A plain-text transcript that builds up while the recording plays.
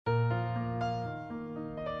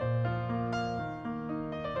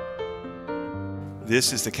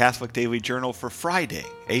This is the Catholic Daily Journal for Friday,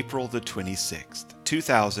 April the 26th,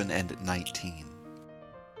 2019.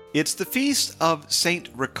 It's the feast of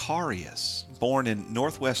Saint Ricarius, born in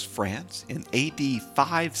northwest France in AD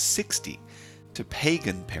 560 to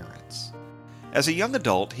pagan parents. As a young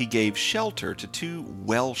adult, he gave shelter to two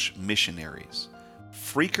Welsh missionaries,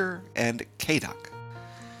 Freaker and Cadoc,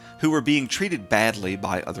 who were being treated badly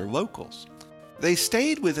by other locals. They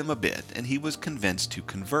stayed with him a bit, and he was convinced to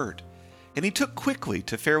convert. And he took quickly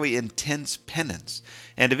to fairly intense penance,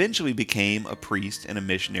 and eventually became a priest and a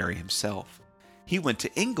missionary himself. He went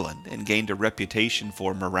to England and gained a reputation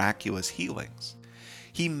for miraculous healings.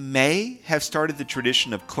 He may have started the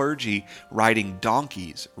tradition of clergy riding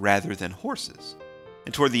donkeys rather than horses.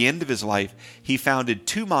 And toward the end of his life, he founded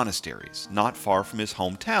two monasteries not far from his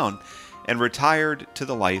hometown and retired to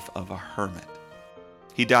the life of a hermit.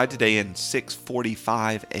 He died today in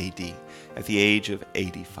 645 AD at the age of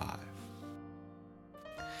 85.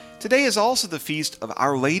 Today is also the feast of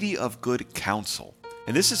Our Lady of Good Counsel,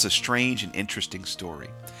 and this is a strange and interesting story.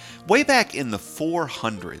 Way back in the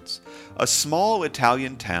 400s, a small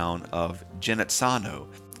Italian town of Genazzano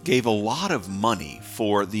gave a lot of money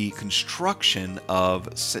for the construction of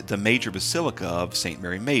the major basilica of St.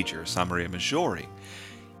 Mary Major, San Maria Maggiore.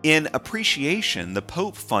 In appreciation, the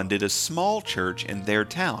Pope funded a small church in their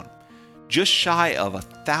town. Just shy of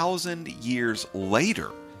 1,000 years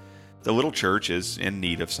later, the little church is in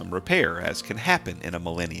need of some repair, as can happen in a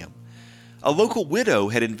millennium. A local widow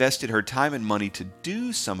had invested her time and money to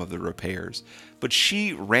do some of the repairs, but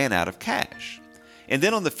she ran out of cash. And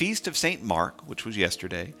then on the feast of St. Mark, which was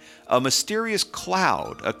yesterday, a mysterious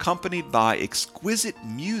cloud accompanied by exquisite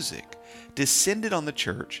music descended on the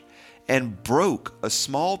church and broke a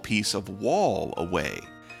small piece of wall away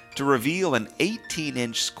to reveal an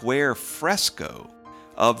 18-inch square fresco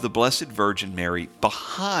of the Blessed Virgin Mary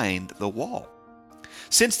behind the wall.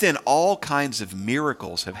 Since then, all kinds of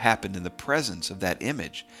miracles have happened in the presence of that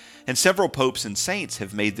image, and several popes and saints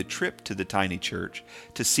have made the trip to the tiny church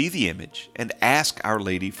to see the image and ask Our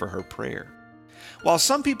Lady for her prayer. While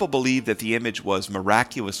some people believe that the image was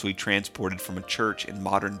miraculously transported from a church in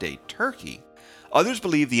modern-day Turkey, others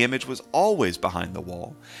believe the image was always behind the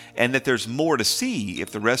wall, and that there's more to see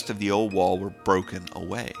if the rest of the old wall were broken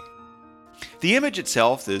away. The image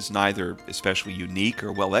itself is neither especially unique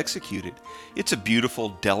or well executed. It's a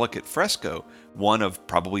beautiful, delicate fresco, one of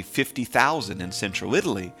probably 50,000 in central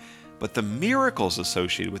Italy, but the miracles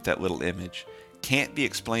associated with that little image can't be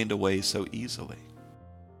explained away so easily.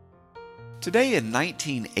 Today in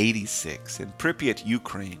 1986, in Pripyat,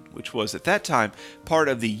 Ukraine, which was at that time part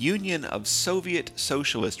of the Union of Soviet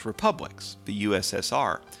Socialist Republics, the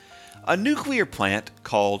USSR, a nuclear plant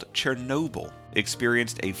called Chernobyl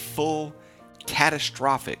experienced a full,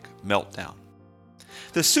 catastrophic meltdown.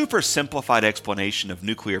 The super simplified explanation of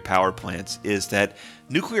nuclear power plants is that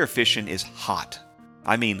nuclear fission is hot.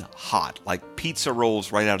 I mean hot, like pizza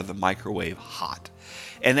rolls right out of the microwave hot.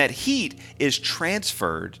 And that heat is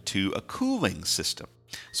transferred to a cooling system,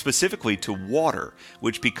 specifically to water,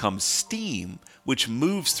 which becomes steam, which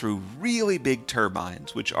moves through really big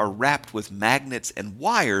turbines, which are wrapped with magnets and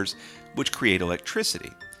wires, which create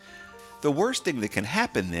electricity. The worst thing that can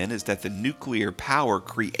happen then is that the nuclear power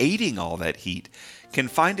creating all that heat can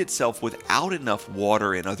find itself without enough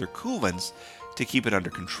water and other coolants to keep it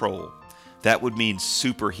under control. That would mean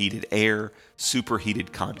superheated air,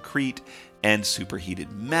 superheated concrete, and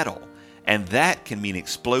superheated metal. And that can mean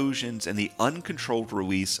explosions and the uncontrolled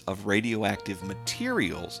release of radioactive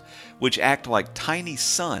materials, which act like tiny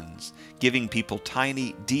suns, giving people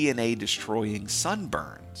tiny DNA-destroying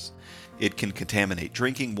sunburns. It can contaminate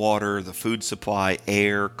drinking water, the food supply,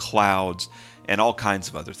 air, clouds, and all kinds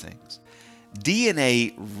of other things.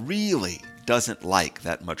 DNA really doesn't like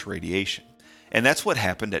that much radiation. And that's what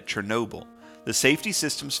happened at Chernobyl. The safety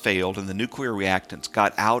systems failed and the nuclear reactants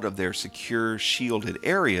got out of their secure, shielded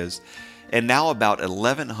areas, and now about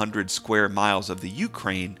 1,100 square miles of the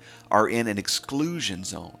Ukraine are in an exclusion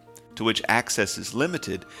zone, to which access is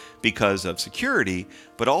limited because of security,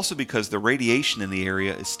 but also because the radiation in the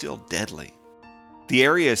area is still deadly. The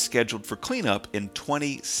area is scheduled for cleanup in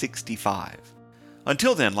 2065.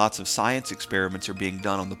 Until then, lots of science experiments are being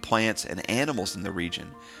done on the plants and animals in the region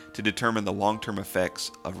to determine the long-term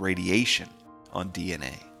effects of radiation on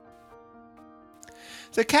DNA.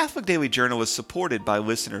 The Catholic Daily Journal is supported by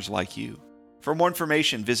listeners like you. For more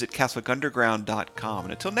information, visit CatholicUnderground.com.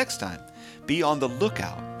 And until next time, be on the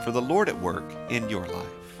lookout for the Lord at work in your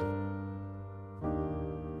life.